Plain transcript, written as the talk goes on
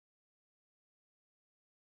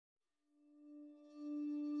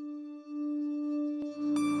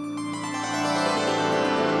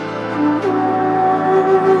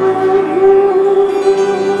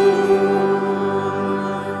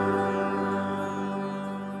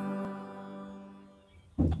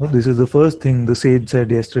Well, this is the first thing the sage said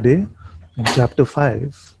yesterday in chapter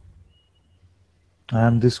 5. I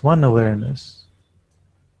am this one awareness.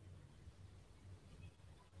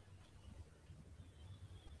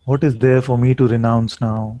 What is there for me to renounce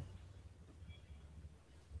now?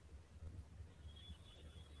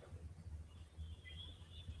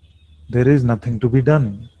 There is nothing to be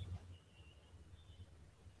done.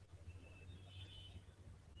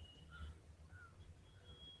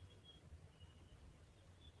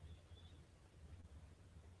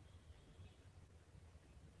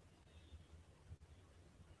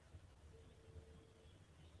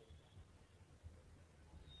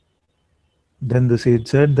 Then the sage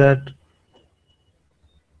said that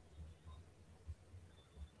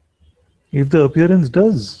if the appearance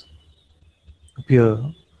does appear,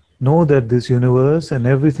 know that this universe and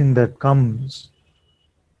everything that comes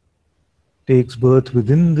takes birth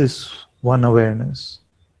within this one awareness.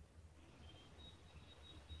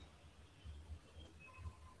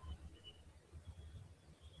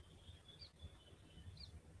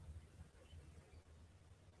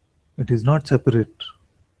 It is not separate.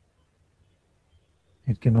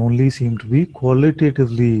 It can only seem to be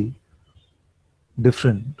qualitatively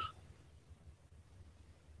different.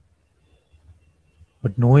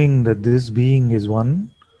 But knowing that this being is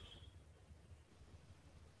one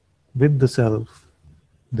with the self,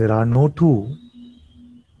 there are no two.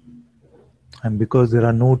 And because there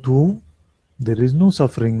are no two, there is no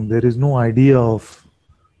suffering, there is no idea of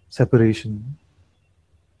separation.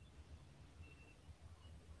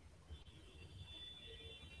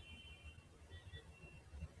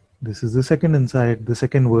 This is the second insight, the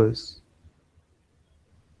second verse.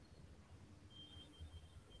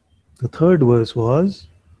 The third verse was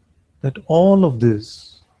that all of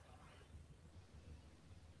this,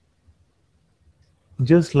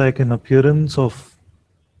 just like an appearance of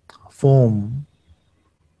foam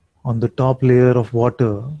on the top layer of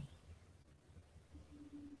water,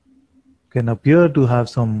 can appear to have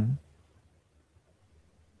some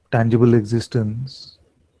tangible existence,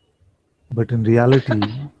 but in reality,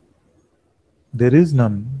 there is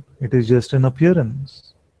none. It is just an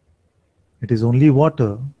appearance. It is only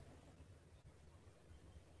water.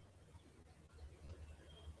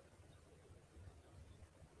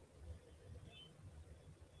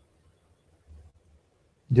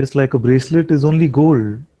 Just like a bracelet is only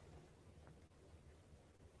gold.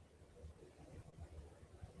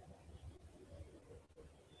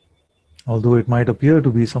 Although it might appear to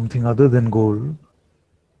be something other than gold.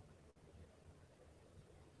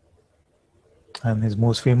 And his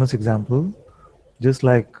most famous example, just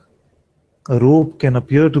like a rope can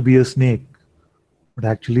appear to be a snake, but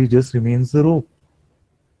actually just remains the rope.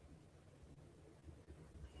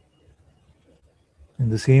 In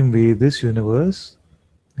the same way, this universe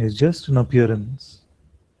is just an appearance,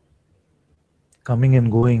 coming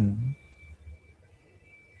and going.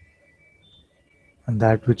 And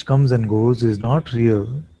that which comes and goes is not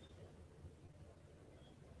real.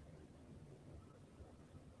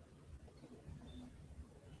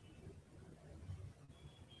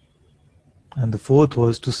 And the fourth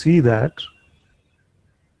was to see that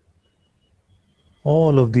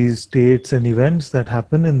all of these states and events that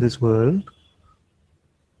happen in this world,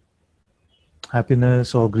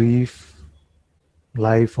 happiness or grief,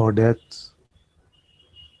 life or death,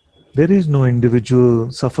 there is no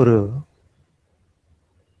individual sufferer.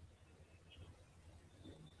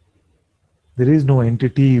 There is no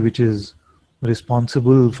entity which is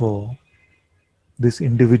responsible for this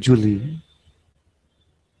individually.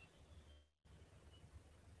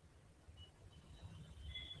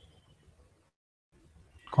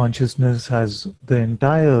 Consciousness has the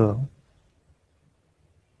entire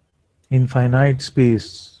infinite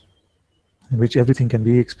space in which everything can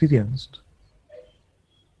be experienced.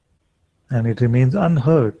 And it remains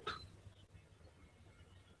unhurt.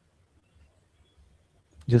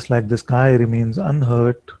 Just like the sky remains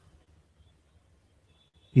unhurt,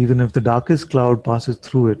 even if the darkest cloud passes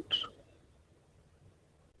through it.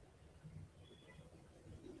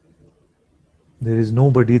 There is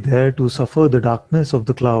nobody there to suffer the darkness of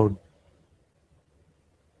the cloud.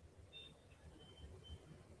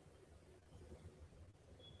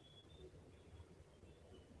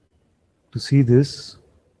 To see this,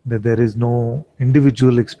 that there is no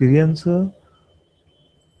individual experiencer,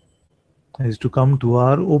 is to come to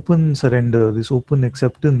our open surrender, this open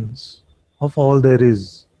acceptance of all there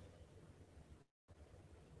is.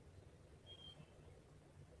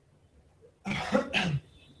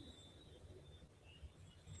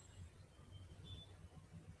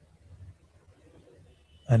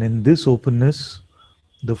 And in this openness,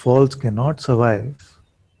 the false cannot survive.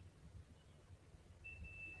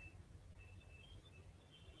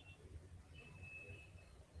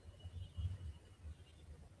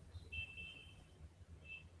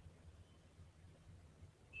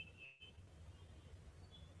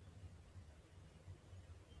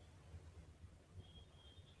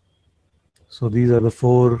 So these are the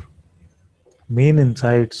four main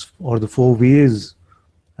insights, or the four ways,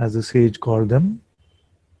 as the sage called them,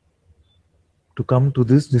 to come to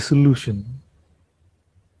this dissolution.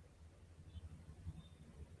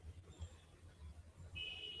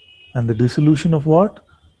 And the dissolution of what?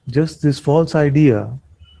 Just this false idea,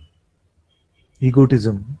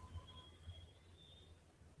 egotism.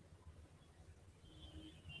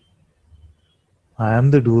 I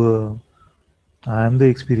am the doer, I am the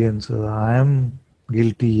experiencer, I am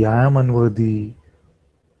guilty, I am unworthy,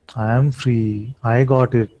 I am free, I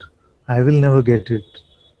got it, I will never get it.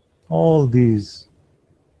 All these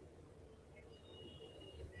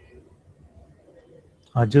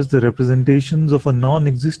are just the representations of a non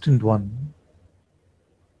existent one.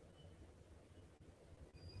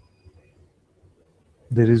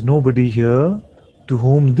 There is nobody here to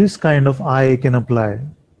whom this kind of I can apply.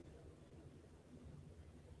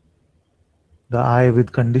 The I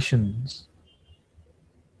with conditions.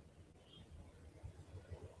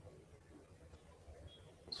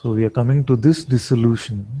 So we are coming to this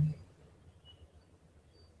dissolution.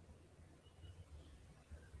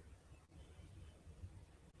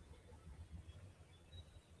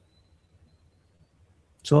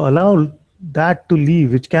 So allow that to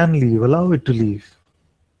leave, which can leave, allow it to leave.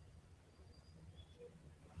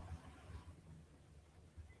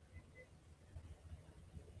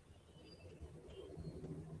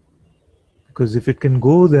 Because if it can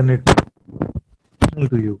go, then it is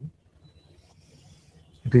to you.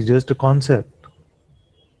 It is just a concept.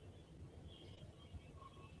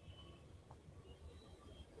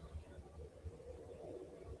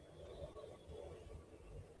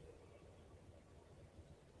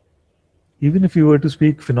 Even if you were to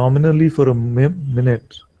speak phenomenally for a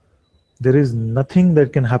minute, there is nothing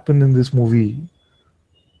that can happen in this movie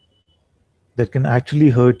that can actually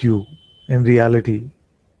hurt you in reality.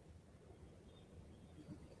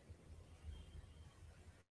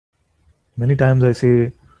 Many times I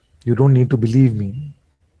say, you don't need to believe me.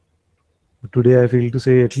 But today I feel to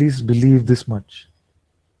say, at least believe this much,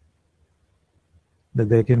 that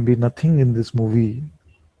there can be nothing in this movie,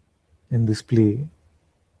 in this play,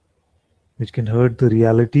 which can hurt the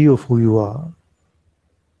reality of who you are.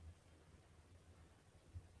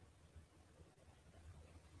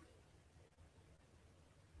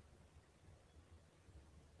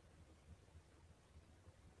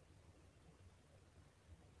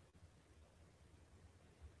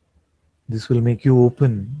 This will make you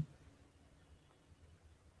open.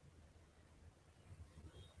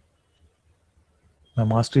 My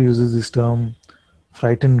master uses this term,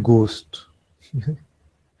 frightened ghost.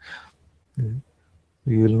 You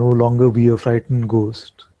will no longer be a frightened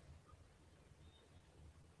ghost,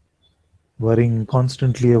 worrying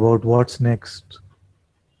constantly about what's next,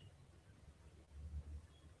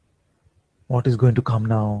 what is going to come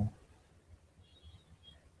now.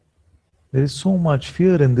 There is so much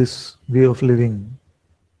fear in this way of living.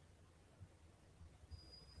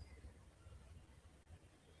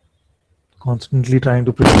 Constantly trying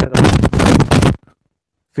to prepare us,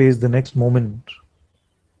 face the next moment,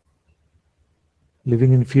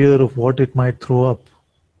 living in fear of what it might throw up,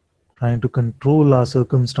 trying to control our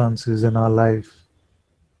circumstances and our life.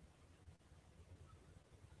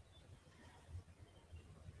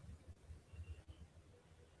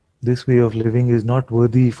 This way of living is not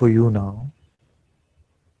worthy for you now.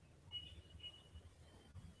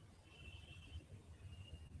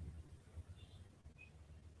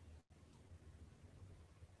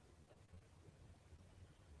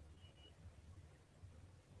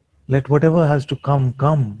 Let whatever has to come,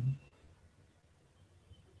 come.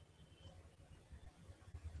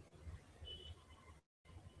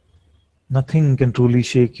 Nothing can truly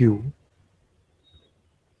shake you.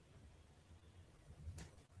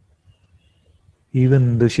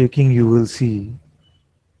 Even the shaking you will see.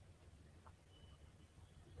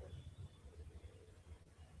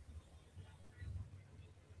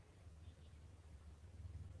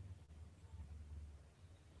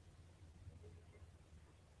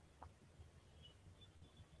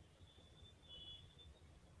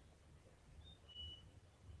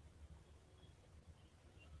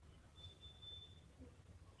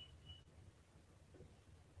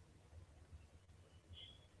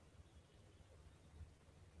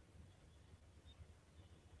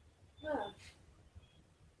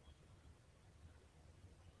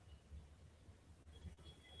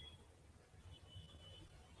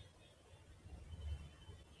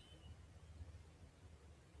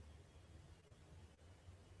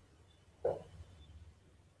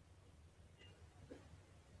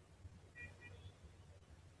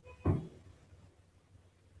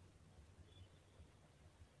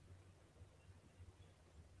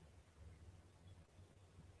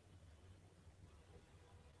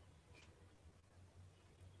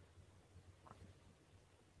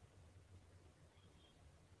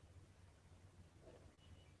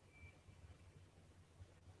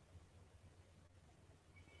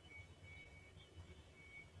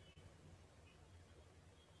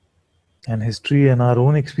 And history and our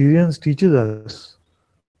own experience teaches us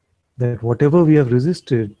that whatever we have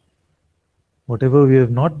resisted, whatever we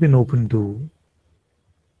have not been open to,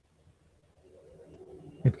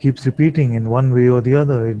 it keeps repeating in one way or the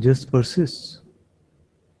other. It just persists.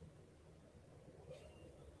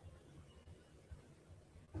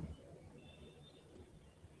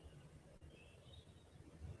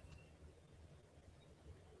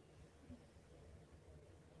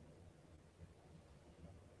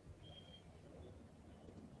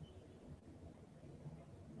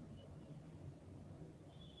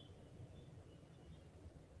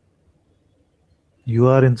 You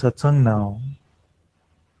are in satsang now,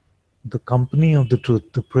 the company of the truth,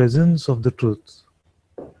 the presence of the truth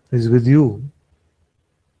is with you.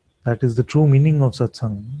 That is the true meaning of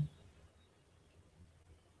satsang.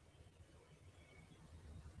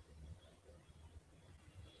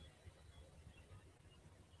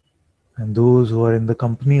 And those who are in the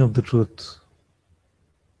company of the truth,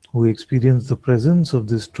 who experience the presence of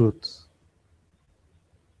this truth,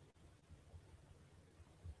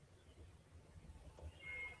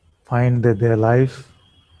 find that their life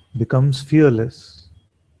becomes fearless.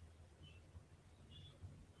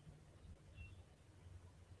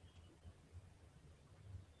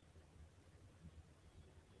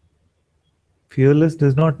 Fearless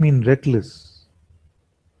does not mean reckless.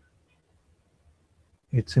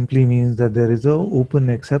 It simply means that there is a open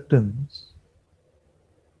acceptance,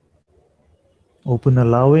 open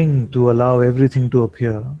allowing to allow everything to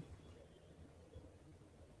appear.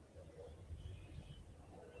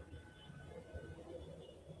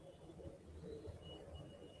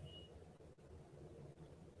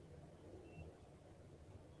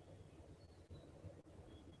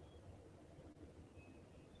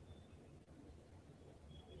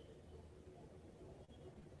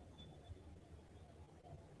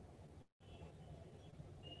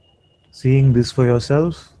 Seeing this for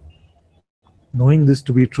yourself, knowing this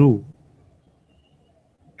to be true,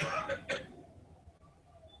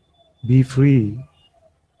 be free.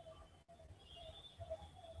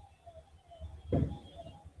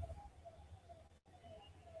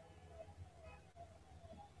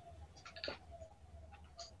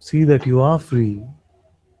 See that you are free.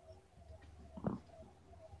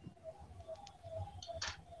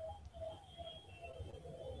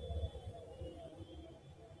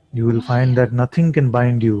 You will find that nothing can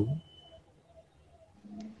bind you.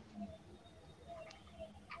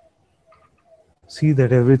 See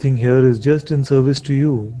that everything here is just in service to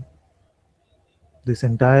you. This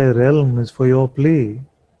entire realm is for your play.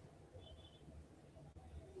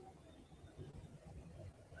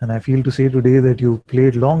 And I feel to say today that you've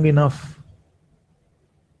played long enough,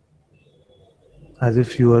 as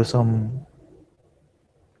if you are some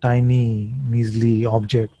tiny, measly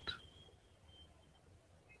object.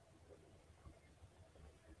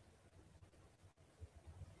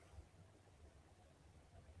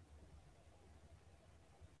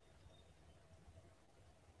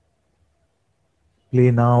 Play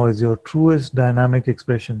now as your truest dynamic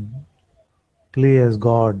expression. Play as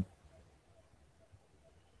God.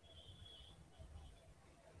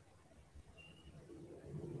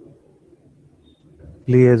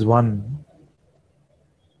 Play as one.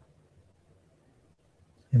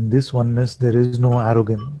 In this oneness, there is no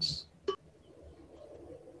arrogance.